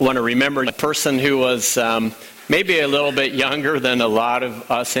want to remember a person who was maybe a little bit younger than a lot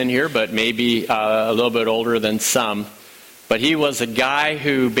of us in here, but maybe a little bit older than some. But he was a guy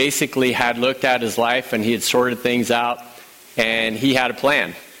who basically had looked at his life and he had sorted things out, and he had a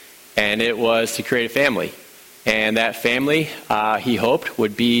plan, and it was to create a family. And that family, he hoped,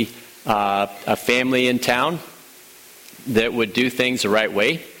 would be a family in town that would do things the right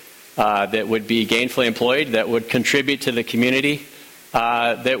way, that would be gainfully employed, that would contribute to the community,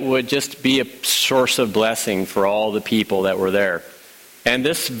 that would just be a source of blessing for all the people that were there. And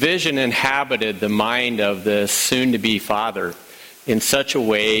this vision inhabited the mind of the soon-to-be father in such a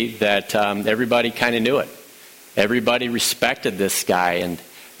way that everybody kind of knew it. Everybody respected this guy, and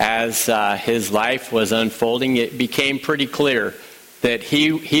as his life was unfolding, it became pretty clear that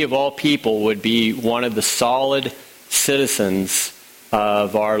he of all people would be one of the solid citizens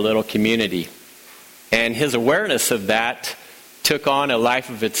of our little community. And his awareness of that took on a life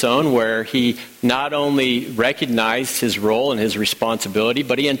of its own, where he not only recognized his role and his responsibility,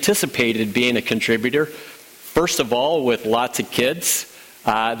 but he anticipated being a contributor, first of all with lots of kids,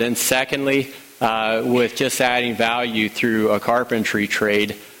 then secondly with just adding value through a carpentry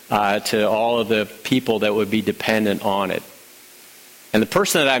trade to all of the people that would be dependent on it. And the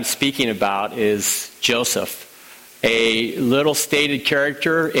person that I'm speaking about is Joseph, a little stated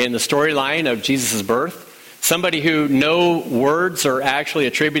character in the storyline of Jesus' birth. Somebody who no words are actually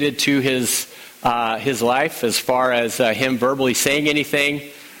attributed to his life as far as him verbally saying anything,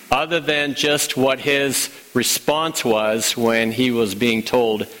 other than just what his response was when he was being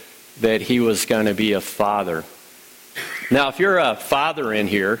told that he was going to be a father. Now, if you're a father in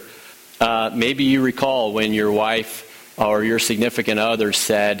here, maybe you recall when your wife or your significant other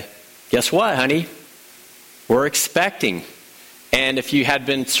said, "Guess what, honey? We're expecting." And if you had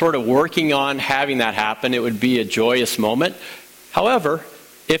been sort of working on having that happen, it would be a joyous moment. However,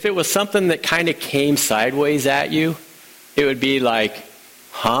 if it was something that kind of came sideways at you, it would be like,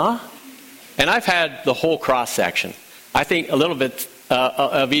 huh? And I've had the whole cross-section. I think a little bit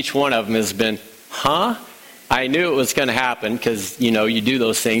of each one of them has been, huh? I knew it was going to happen because, you do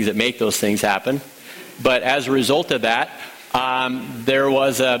those things that make those things happen. But as a result of that, there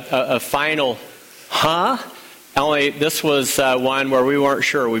was a final, huh? Only this was one where we weren't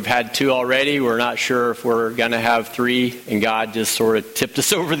sure. We've had two already. We're not sure if we're going to have three, and God just sort of tipped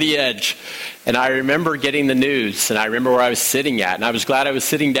us over the edge. And I remember getting the news, and I remember where I was sitting at, and I was glad I was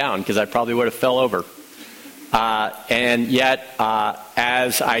sitting down because I probably would have fell over. And yet,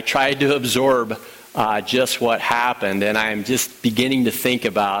 as I tried to absorb just what happened, and I'm just beginning to think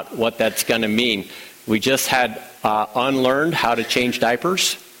about what that's going to mean. We just had unlearned how to change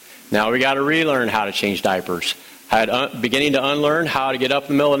diapers. Now we got to relearn how to change diapers. Beginning to unlearn how to get up in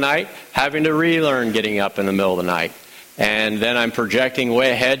the middle of the night, having to relearn getting up in the middle of the night. And then I'm projecting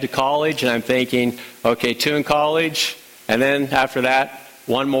way ahead to college, and I'm thinking, okay, 2 in college, and then after that,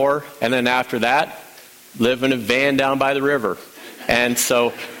 1 more, and then after that, live in a van down by the river. And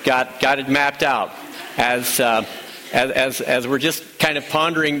so got it mapped out. As we're just kind of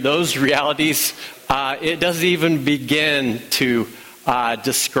pondering those realities, it doesn't even begin to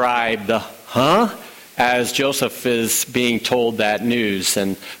describe the as Joseph is being told that news.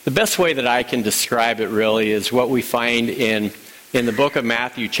 And the best way that I can describe it really is what we find in the book of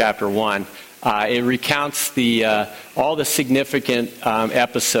Matthew chapter 1. It recounts all the significant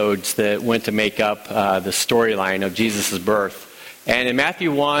episodes that went to make up the storyline of Jesus' birth. And in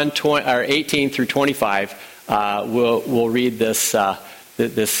Matthew 1, 18 through 25, we'll read this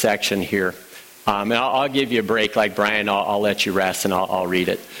section here. And I'll give you a break like Brian. I'll let you rest and I'll read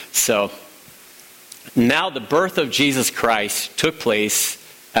it. So, now the birth of Jesus Christ took place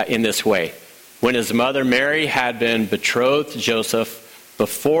in this way. When his mother Mary had been betrothed to Joseph,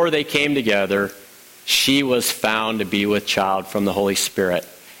 before they came together, she was found to be with child from the Holy Spirit.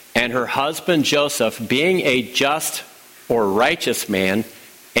 And her husband Joseph, being a just or righteous man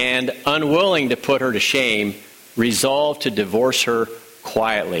and unwilling to put her to shame, resolved to divorce her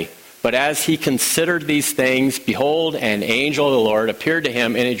quietly. But as he considered these things, behold, an angel of the Lord appeared to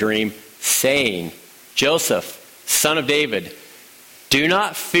him in a dream, saying, "Joseph, son of David, do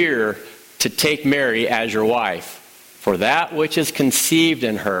not fear to take Mary as your wife, for that which is conceived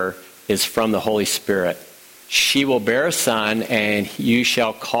in her is from the Holy Spirit. She will bear a son, and you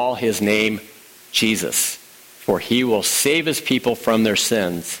shall call his name Jesus, for he will save his people from their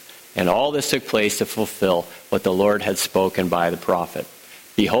sins." And all this took place to fulfill what the Lord had spoken by the prophet.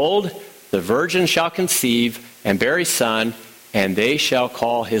 "Behold, the virgin shall conceive and bear a son, and they shall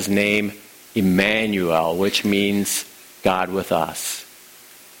call his name Emmanuel," which means God with us.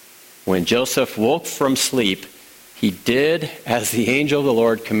 When Joseph woke from sleep, he did as the angel of the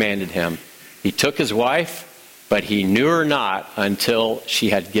Lord commanded him. He took his wife, but he knew her not until she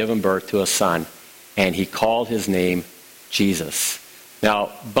had given birth to a son, and he called his name Jesus.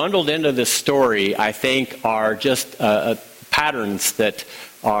 Now, bundled into this story, I think, are just patterns that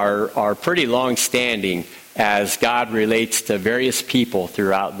are pretty long-standing as God relates to various people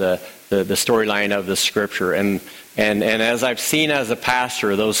throughout the storyline of the Scripture. And as I've seen as a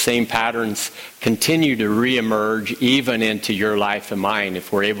pastor, those same patterns continue to reemerge even into your life and mine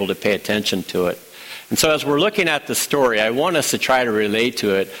if we're able to pay attention to it. And so as we're looking at the story, I want us to try to relate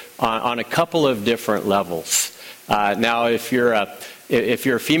to it on a couple of different levels. Now, if you're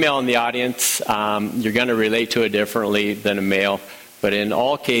a female in the audience, you're going to relate to it differently than a male. But in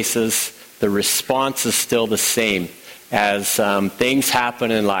all cases, the response is still the same as things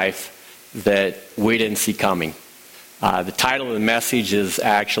happen in life that we didn't see coming. The title of the message is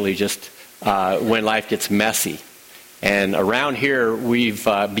actually just When Life Gets Messy. And around here, we've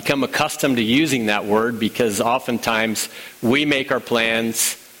become accustomed to using that word because oftentimes we make our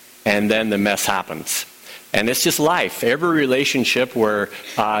plans and then the mess happens. And it's just life. Every relationship where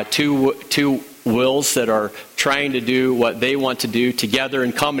two wills that are trying to do what they want to do together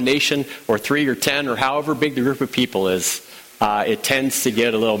in combination, or 3 or 10, or however big the group of people is, it tends to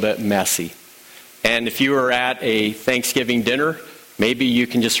get a little bit messy. And if you were at a Thanksgiving dinner, maybe you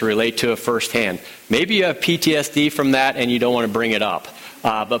can just relate to it firsthand. Maybe you have PTSD from that and you don't want to bring it up.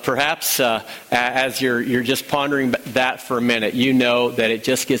 But perhaps as you're just pondering that for a minute, you know that it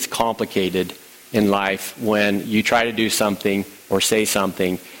just gets complicated in life when you try to do something or say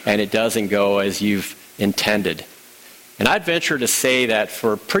something and it doesn't go as you've intended. And I'd venture to say that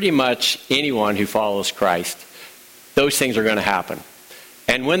for pretty much anyone who follows Christ, those things are going to happen.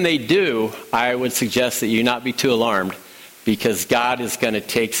 And when they do, I would suggest that you not be too alarmed, because God is going to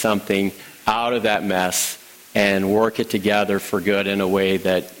take something out of that mess and work it together for good in a way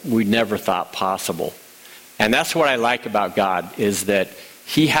that we never thought possible. And that's what I like about God, is that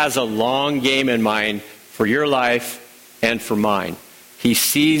He has a long game in mind for your life and for mine. He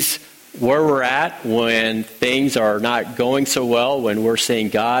sees where we're at when things are not going so well, when we're saying,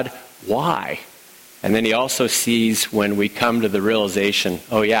 God, why? And then He also sees when we come to the realization,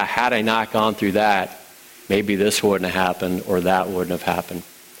 oh yeah, had I not gone through that, maybe this wouldn't have happened or that wouldn't have happened.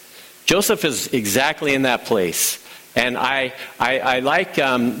 Joseph is exactly in that place. And I like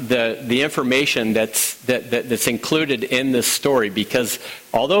the information that's included in this story, because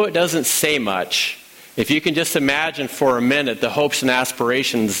although it doesn't say much, if you can just imagine for a minute the hopes and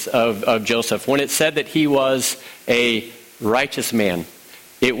aspirations of Joseph, when it said that he was a righteous man,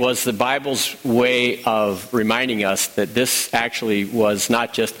 it was the Bible's way of reminding us that this actually was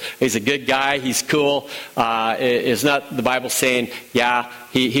not just, he's a good guy, he's cool. It's not the Bible saying, yeah,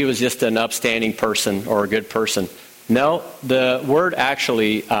 he was just an upstanding person or a good person. No, the word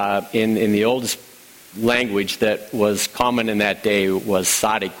actually in the oldest language that was common in that day was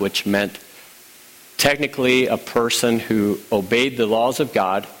tzaddik, which meant technically a person who obeyed the laws of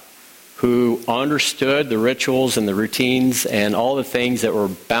God, who understood the rituals and the routines and all the things that were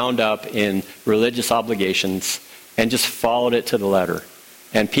bound up in religious obligations and just followed it to the letter.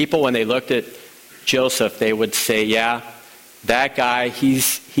 And people, when they looked at Joseph, they would say, yeah, that guy,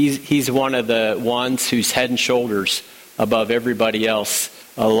 he's one of the ones who's head and shoulders above everybody else,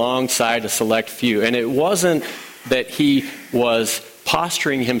 alongside a select few. And it wasn't that he was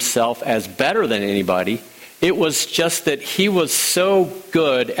posturing himself as better than anybody. It was just that he was so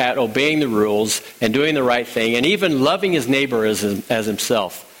good at obeying the rules and doing the right thing and even loving his neighbor as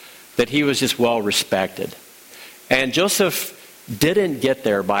himself, that he was just well respected. And Joseph didn't get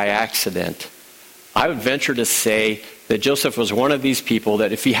there by accident. I would venture to say that Joseph was one of these people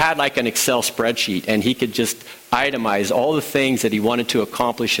that if he had like an Excel spreadsheet and he could just itemize all the things that he wanted to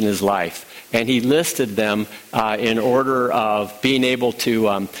accomplish in his life, and he listed them in order of being able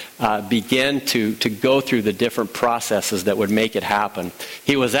to begin to go through the different processes that would make it happen.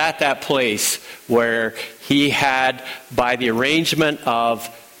 He was at that place where he had, by the arrangement of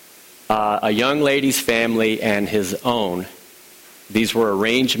a young lady's family and his own, these were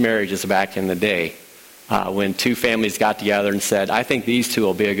arranged marriages back in the day, when two families got together and said, I think these two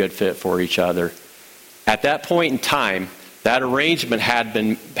will be a good fit for each other. At that point in time, that arrangement had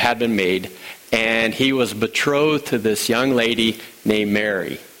been made, and he was betrothed to this young lady named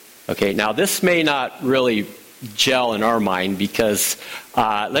Mary. Okay, now this may not really gel in our mind, because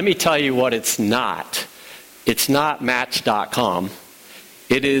let me tell you what it's not. It's not Match.com.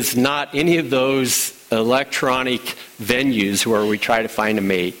 It is not any of those electronic venues where we try to find a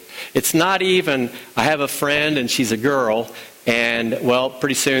mate. It's not even, I have a friend and she's a girl, And, well,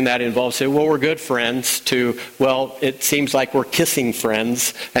 pretty soon that involves saying, well, we're good friends, to, well, it seems like we're kissing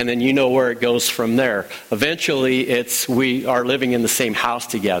friends, and then you know where it goes from there. Eventually, it's we are living in the same house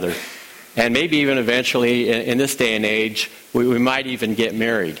together. And maybe even eventually, in this day and age, we might even get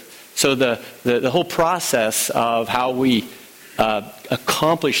married. So the whole process of how we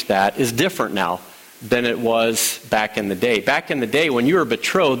accomplish that is different now than it was back in the day. Back in the day, when you were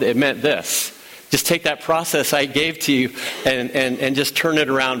betrothed, it meant this. Just take that process I gave to you and just turn it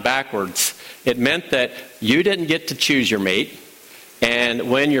around backwards. It meant that you didn't get to choose your mate.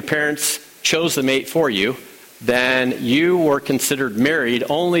 And when your parents chose the mate for you, then you were considered married.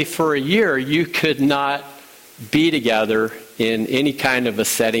 Only for a year you could not be together in any kind of a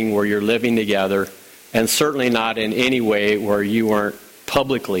setting where you're living together, and certainly not in any way where you weren't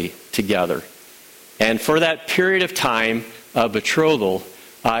publicly together. And for that period of time of betrothal,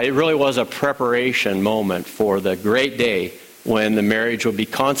 it really was a preparation moment for the great day when the marriage would be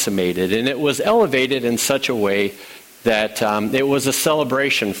consummated. And it was elevated in such a way that it was a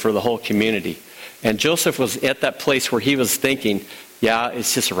celebration for the whole community. And Joseph was at that place where he was thinking, yeah,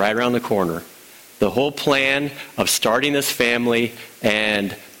 it's just right around the corner. The whole plan of starting this family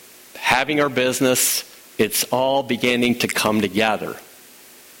and having our business, it's all beginning to come together.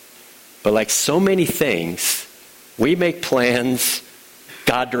 But like so many things, we make plans,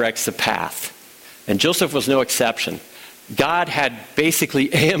 God directs the path. And Joseph was no exception. God had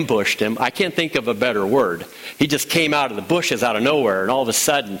basically ambushed him. I can't think of a better word. He just came out of the bushes out of nowhere, and all of a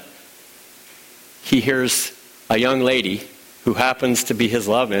sudden, he hears a young lady who happens to be his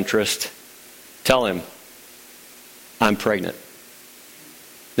love interest tell him, I'm pregnant.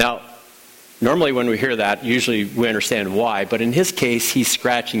 Now, normally when we hear that, usually we understand why, but in his case, he's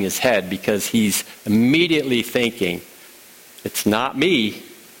scratching his head because he's immediately thinking, it's not me,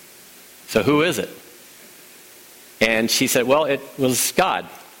 so who is it? And she said, well, it was God.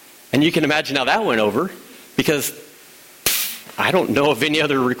 And you can imagine how that went over, because I don't know of any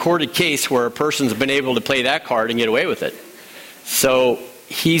other recorded case where a person's been able to play that card and get away with it. So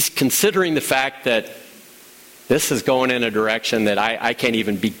he's considering the fact that this is going in a direction that I can't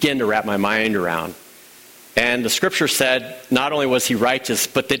even begin to wrap my mind around. And the scripture said not only was he righteous,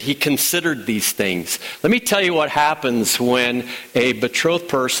 but that he considered these things. Let me tell you what happens when a betrothed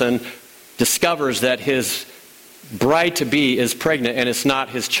person discovers that his bride-to-be is pregnant and it's not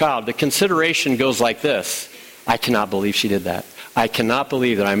his child. The consideration goes like this. I cannot believe she did that. I cannot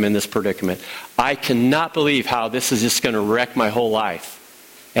believe that I'm in this predicament. I cannot believe how this is just going to wreck my whole life.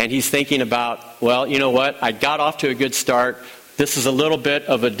 And he's thinking about, well, you know what? I got off to a good start. This is a little bit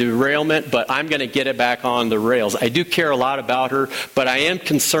of a derailment, but I'm going to get it back on the rails. I do care a lot about her, but I am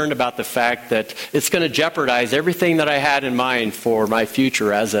concerned about the fact that it's going to jeopardize everything that I had in mind for my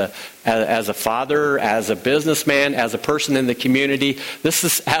future as a father, as a businessman, as a person in the community. This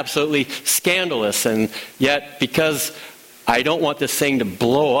is absolutely scandalous, and yet because I don't want this thing to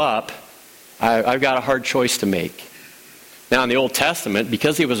blow up, I've got a hard choice to make. Now, in the Old Testament,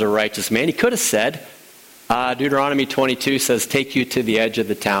 because he was a righteous man, he could have said, Deuteronomy 22 says, take you to the edge of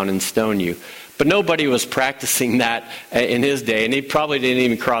the town and stone you. But nobody was practicing that in his day, and he probably didn't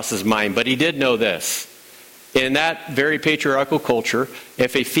even cross his mind. But he did know this. In that very patriarchal culture,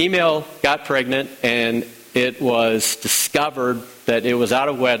 if a female got pregnant and it was discovered that it was out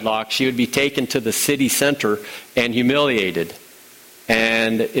of wedlock, she would be taken to the city center and humiliated.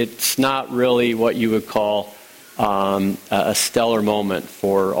 And it's not really what you would call a stellar moment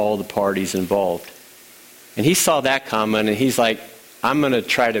for all the parties involved. And he saw that coming, and he's like, I'm going to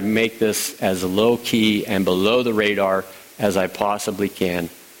try to make this as low-key and below the radar as I possibly can,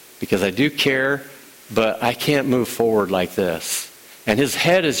 because I do care, but I can't move forward like this. And his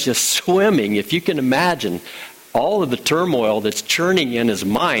head is just swimming. If you can imagine all of the turmoil that's churning in his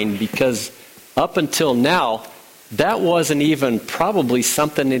mind, because up until now, that wasn't even probably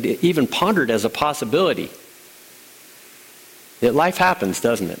something that he even pondered as a possibility. Life happens,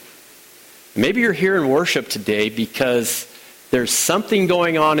 doesn't it? Maybe you're here in worship today because there's something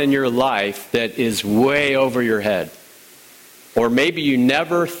going on in your life that is way over your head. Or maybe you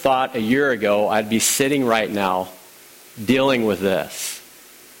never thought a year ago I'd be sitting right now dealing with this.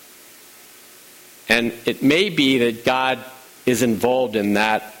 And it may be that God is involved in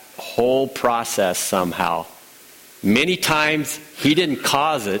that whole process somehow. Many times he didn't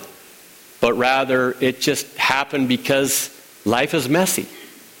cause it, but rather it just happened because life is messy.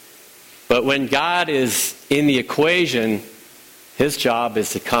 But when God is in the equation, his job is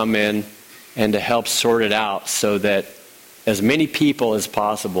to come in and to help sort it out so that as many people as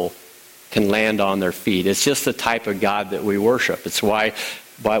possible can land on their feet. It's just the type of God that we worship. It's why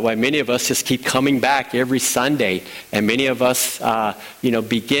why many of us just keep coming back every Sunday, and many of us,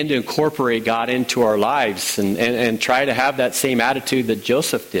 begin to incorporate God into our lives and try to have that same attitude that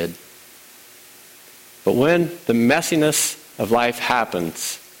Joseph did. But when the messiness of life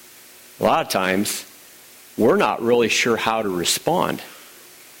happens, a lot of times, we're not really sure how to respond.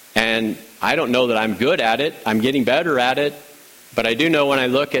 And I don't know that I'm good at it. I'm getting better at it. But I do know when I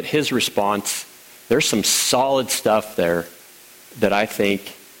look at his response, there's some solid stuff there that I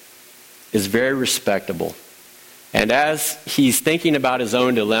think is very respectable. And as he's thinking about his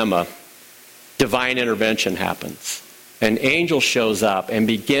own dilemma, divine intervention happens. An angel shows up and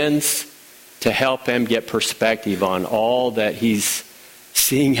begins to help him get perspective on all that he's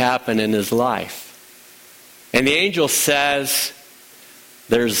seeing happen in his life. And the angel says,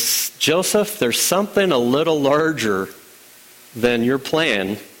 Joseph, there's something a little larger than your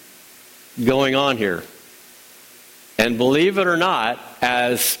plan going on here. And believe it or not,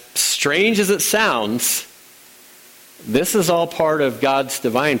 as strange as it sounds, this is all part of God's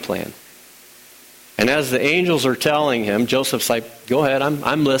divine plan. And as the angels are telling him, Joseph's like, go ahead,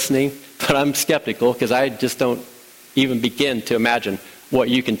 I'm listening, but I'm skeptical because I just don't even begin to imagine what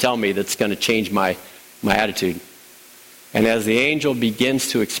you can tell me that's going to change my attitude. And as the angel begins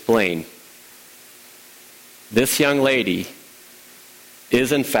to explain, this young lady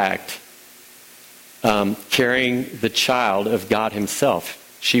is in fact carrying the child of God himself.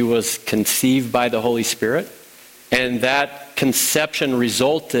 She was conceived by the Holy Spirit, and that conception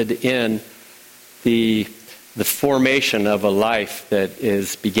resulted in the formation of a life that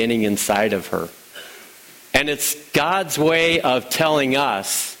is beginning inside of her. And it's God's way of telling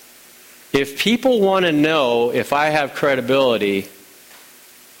us, if people want to know if I have credibility,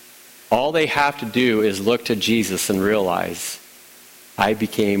 all they have to do is look to Jesus and realize I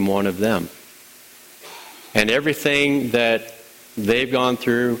became one of them. And everything that they've gone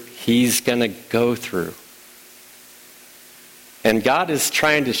through, he's going to go through. And God is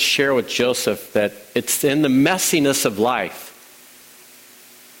trying to share with Joseph that it's in the messiness of life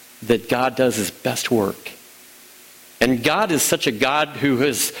that God does his best work. And God is such a God who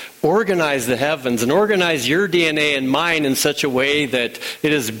has organized the heavens and organized your DNA and mine in such a way that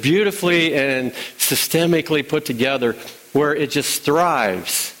it is beautifully and systemically put together where it just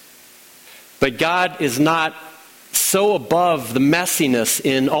thrives. But God is not so above the messiness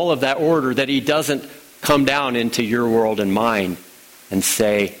in all of that order that he doesn't come down into your world and mine and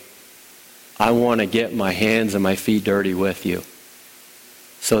say, I want to get my hands and my feet dirty with you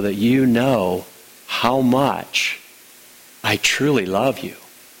so that you know how much I truly love you.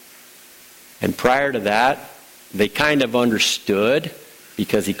 And prior to that, they kind of understood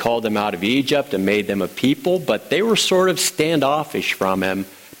because he called them out of Egypt and made them a people, but they were sort of standoffish from him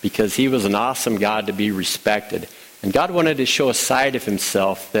because he was an awesome God to be respected. And God wanted to show a side of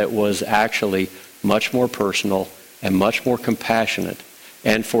himself that was actually much more personal and much more compassionate.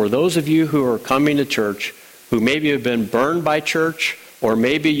 And for those of you who are coming to church, who maybe have been burned by church, or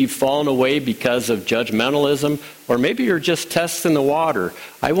maybe you've fallen away because of judgmentalism, or maybe you're just testing the water,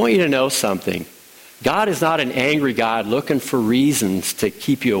 I want you to know something. God is not an angry God looking for reasons to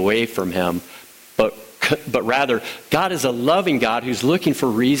keep you away from him, but rather, God is a loving God who's looking for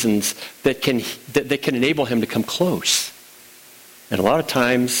reasons that can enable him to come close. And a lot of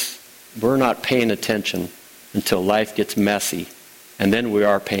times, we're not paying attention until life gets messy, and then we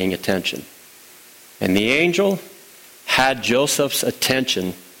are paying attention. And the angel had Joseph's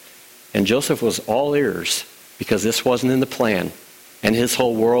attention, and Joseph was all ears because this wasn't in the plan, and his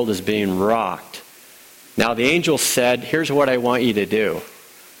whole world is being rocked. Now the angel said, here's what I want you to do.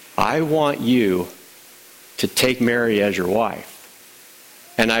 I want you to take Mary as your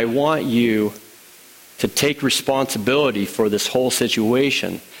wife, and I want you to take responsibility for this whole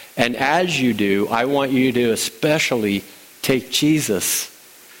situation. And as you do, I want you to especially take Jesus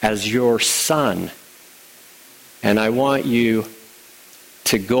as your son. And I want you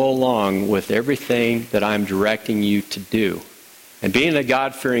to go along with everything that I'm directing you to do. And being a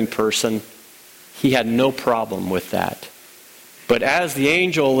God-fearing person, he had no problem with that. But as the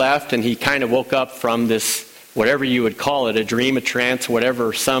angel left and he kind of woke up from this, whatever you would call it, a dream, a trance,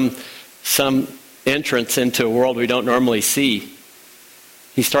 whatever, some entrance into a world we don't normally see,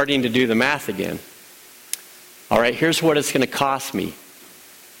 he's starting to do the math again. All right, here's what it's going to cost me.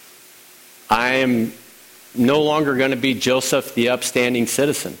 I am no longer going to be Joseph, the upstanding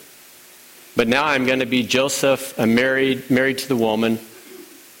citizen. But now I'm going to be Joseph, married to the woman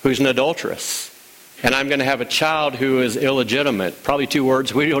who's an adulteress. And I'm going to have a child who is illegitimate. Probably two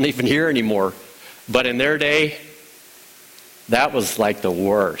words we don't even hear anymore. But in their day, that was like the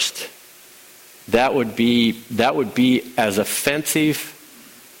worst. That would be as offensive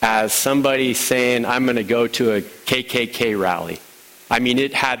as somebody saying, I'm going to go to a KKK rally. I mean,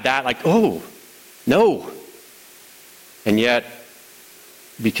 it had that like, oh, no. And yet,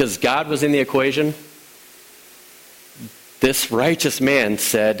 because God was in the equation, this righteous man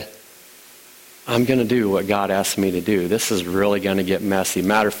said, I'm going to do what God asked me to do. This is really going to get messy.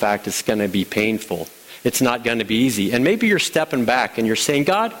 Matter of fact, it's going to be painful. It's not going to be easy. And maybe you're stepping back and you're saying,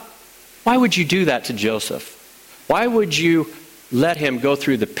 God, why would you do that to Joseph? Why would you let him go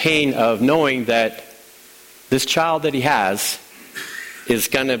through the pain of knowing that this child that he has is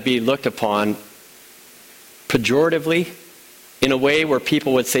going to be looked upon pejoratively in a way where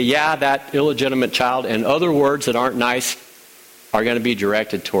people would say, yeah, that illegitimate child, and other words that aren't nice are going to be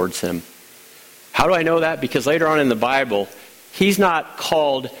directed towards him. How do I know that? Because later on in the Bible, he's not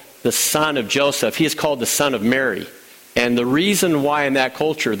called the son of Joseph. He is called the son of Mary. And the reason why in that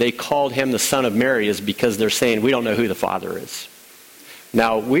culture they called him the son of Mary is because they're saying, we don't know who the father is.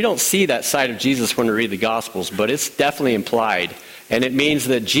 Now, we don't see that side of Jesus when we read the Gospels, but it's definitely implied. And it means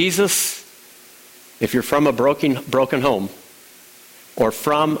that Jesus, if you're from a broken home, or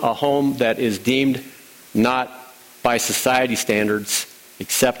from a home that is deemed not by society standards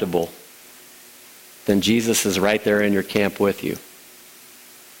acceptable, then Jesus is right there in your camp with you.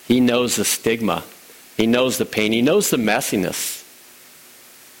 He knows the stigma. He knows the pain. He knows the messiness.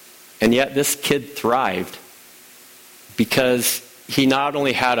 And yet this kid thrived because he not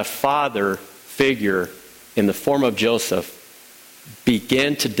only had a father figure in the form of Joseph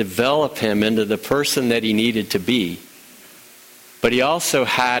begin to develop him into the person that he needed to be, but he also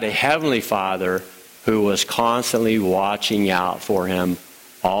had a heavenly Father who was constantly watching out for him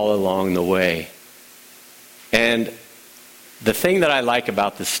all along the way. And the thing that I like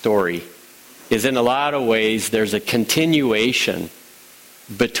about this story is in a lot of ways there's a continuation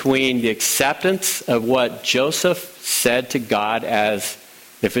between the acceptance of what Joseph said to God as,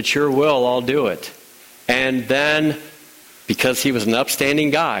 if it's your will, I'll do it. And then, because he was an upstanding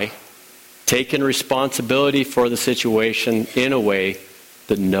guy, taking responsibility for the situation in a way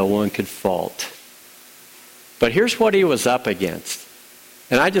that no one could fault. But here's what he was up against.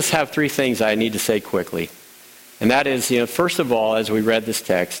 And I just have three things I need to say quickly. And that is, first of all, as we read this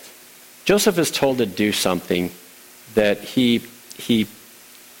text, Joseph is told to do something that he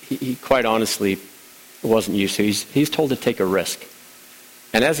quite honestly wasn't used to. He's told to take a risk.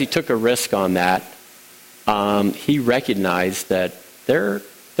 And as he took a risk on that, he recognized that there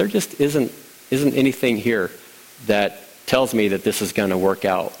just isn't anything here that tells me that this is going to work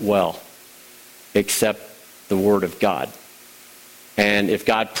out well, except the Word of God. And if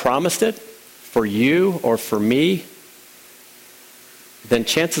God promised it for you or for me, then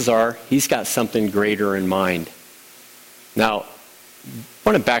chances are He's got something greater in mind. Now, I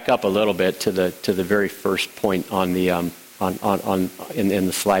want to back up a little bit to the very first point on the in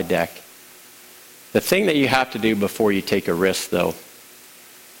the slide deck. The thing that you have to do before you take a risk, though,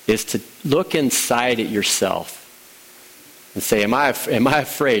 is to look inside at yourself and say, am I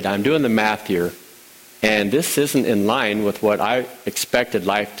afraid? I'm doing the math here, and this isn't in line with what I expected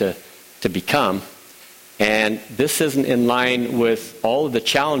life to become, and this isn't in line with all of the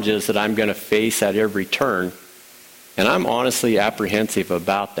challenges that I'm going to face at every turn, and I'm honestly apprehensive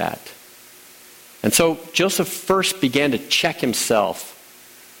about that. And so Joseph first began to check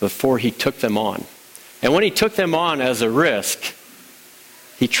himself before he took them on. And when he took them on as a risk,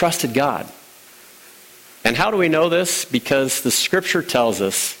 he trusted God. And how do we know this? Because the Scripture tells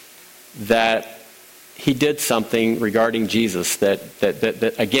us that he did something regarding Jesus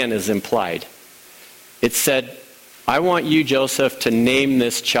that again is implied. It said, I want you, Joseph, to name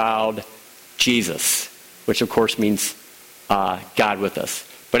this child Jesus, which of course means God with us.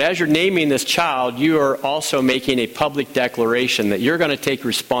 But as you're naming this child, you are also making a public declaration that you're going to take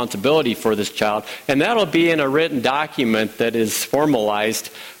responsibility for this child, and that'll be in a written document that is formalized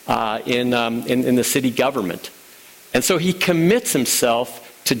in the city government. And so he commits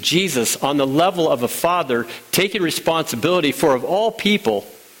himself to Jesus on the level of a father, taking responsibility for, of all people,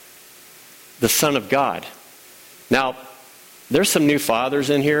 the Son of God. Now, there's some new fathers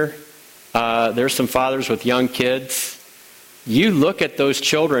in here. There's some fathers with young kids. You look at those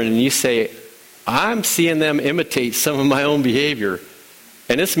children and you say, I'm seeing them imitate some of my own behavior,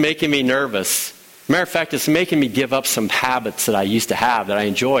 and it's making me nervous. Matter of fact, it's making me give up some habits that I used to have that I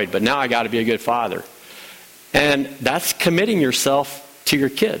enjoyed, but now I got to be a good father. And that's committing yourself to your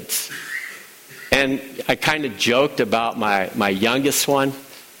kids. And I kind of joked about my youngest one,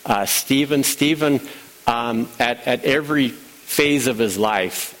 Stephen. Stephen, at every phase of his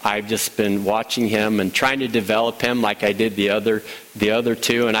life, I've just been watching him and trying to develop him like I did the other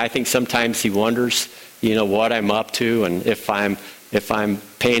two. And I think sometimes he wonders, what I'm up to and if I'm if I'm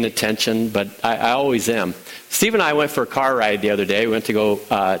paying attention, but I always am. Steve and I went for a car ride the other day. We went to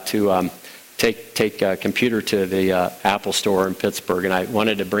go take a computer to the Apple store in Pittsburgh, and I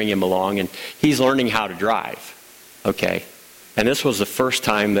wanted to bring him along, and he's learning how to drive, okay? And this was the first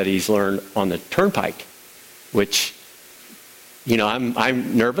time that he's learned on the turnpike, which, you know,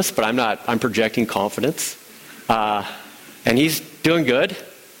 I'm nervous, but I'm projecting confidence. And he's doing good.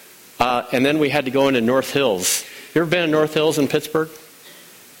 And then we had to go into North Hills. You ever been in North Hills in Pittsburgh?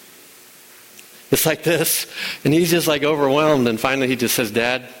 It's like this. And he's just like overwhelmed. And finally he just says,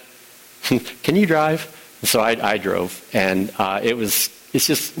 Dad, can you drive? And so I drove. And it was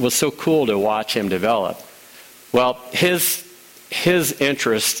so cool to watch him develop. Well, his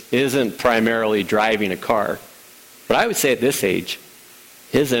interest isn't primarily driving a car. But I would say at this age,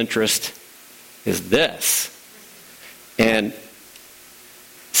 his interest is this. And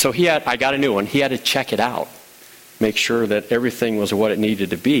so I got a new one. He had to check it out, make sure that everything was what it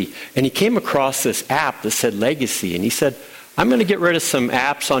needed to be. And he came across this app that said Legacy. And he said, I'm going to get rid of some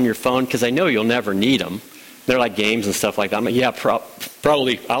apps on your phone because I know you'll never need them. They're like games and stuff like that. I'm like, yeah,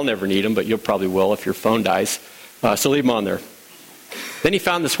 probably I'll never need them, but you'll probably will if your phone dies. So leave them on there. Then he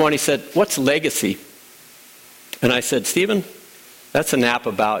found this one. He said, what's Legacy? And I said, Stephen, that's an app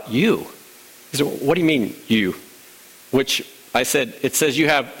about you. He said, what do you mean, you? Which I said, it says you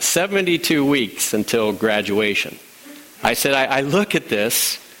have 72 weeks until graduation. I said, I look at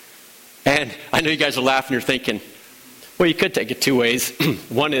this, and I know you guys are laughing. You're thinking, well, you could take it two ways.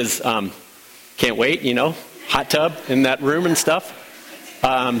 One is, can't wait, you know, hot tub in that room and stuff.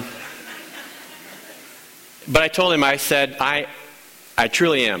 But I told him, I said, I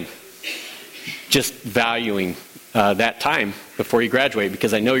truly am just valuing that time before you graduate,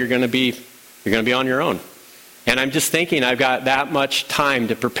 because I know you're going to be on your own. And I'm just thinking I've got that much time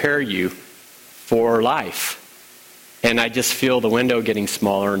to prepare you for life. And I just feel the window getting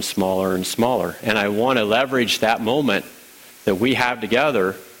smaller and smaller and smaller. And I want to leverage that moment that we have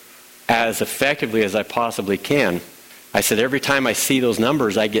together as effectively as I possibly can. I said, every time I see those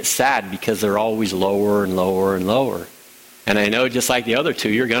numbers, I get sad because they're always lower and lower and lower. And I know just like the other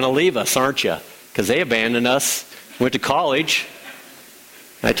two, you're going to leave us, aren't you? Because they abandoned us, went to college.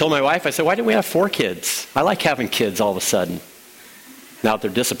 And I told my wife, I said, why didn't we have 4 kids? I like having kids all of a sudden. Now that they're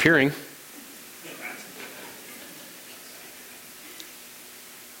disappearing.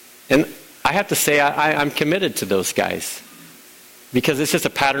 And I have to say, I'm committed to those guys. Because it's just a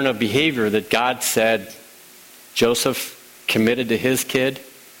pattern of behavior that God said Joseph committed to his kid.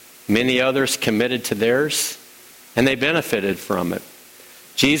 Many others committed to theirs. And they benefited from it.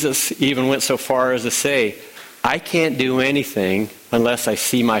 Jesus even went so far as to say, I can't do anything unless I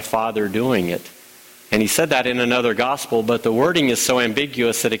see my Father doing it. And he said that in another gospel, but the wording is so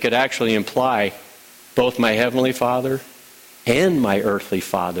ambiguous that it could actually imply both my heavenly Father and my earthly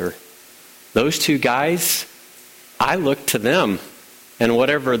Father. Those two guys, I look to them. And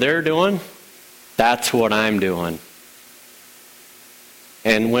whatever they're doing, that's what I'm doing.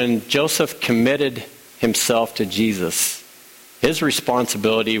 And when Joseph committed himself to Jesus, his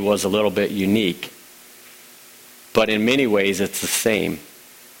responsibility was a little bit unique. But in many ways, it's the same.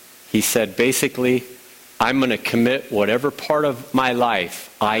 He said, basically, I'm going to commit whatever part of my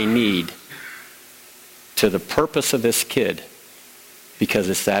life I need to the purpose of this kid because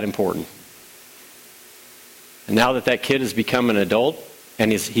it's that important. And now that kid has become an adult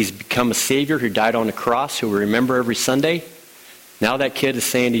and he's become a Savior who died on the cross, who we remember every Sunday, now that kid is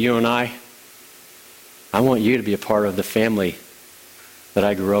saying to you and I want you to be a part of the family that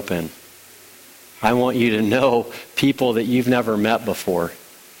I grew up in. I want you to know people that you've never met before.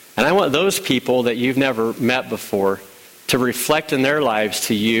 And I want those people that you've never met before to reflect in their lives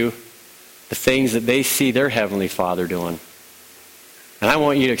to you the things that they see their Heavenly Father doing. And I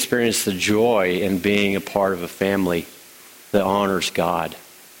want you to experience the joy in being a part of a family that honors God.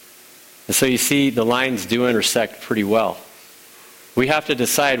 And so you see, the lines do intersect pretty well. We have to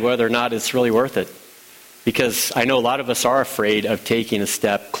decide whether or not it's really worth it. Because I know a lot of us are afraid of taking a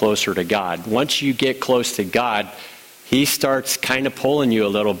step closer to God. Once you get close to God, He starts kind of pulling you a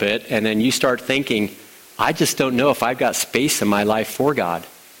little bit, and then you start thinking, I just don't know if I've got space in my life for God.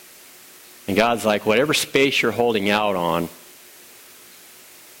 And God's like, whatever space you're holding out on,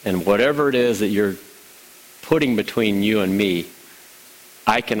 and whatever it is that you're putting between you and me,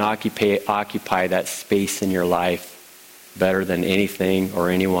 I can occupy that space in your life better than anything or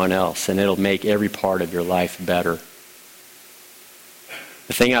anyone else, and it'll make every part of your life better.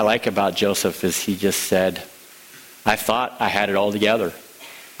 The thing I like about Joseph is he just said, I thought I had it all together.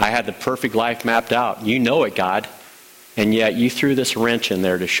 I had the perfect life mapped out. You know it, God. And yet you threw this wrench in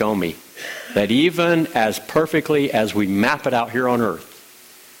there to show me that even as perfectly as we map it out here on earth,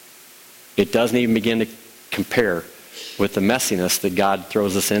 it doesn't even begin to compare with the messiness that God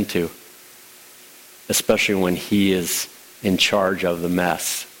throws us into, especially when he is in charge of the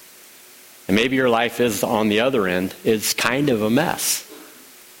mess. And maybe your life is on the other end. It's kind of a mess.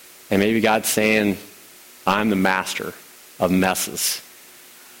 And maybe God's saying, I'm the master of messes.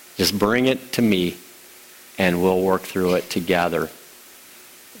 Just bring it to me and we'll work through it together.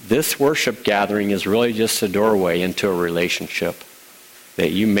 This worship gathering is really just a doorway into a relationship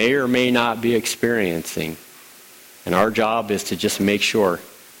that you may or may not be experiencing. And our job is to just make sure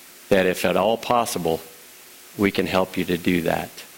that if at all possible, we can help you to do that.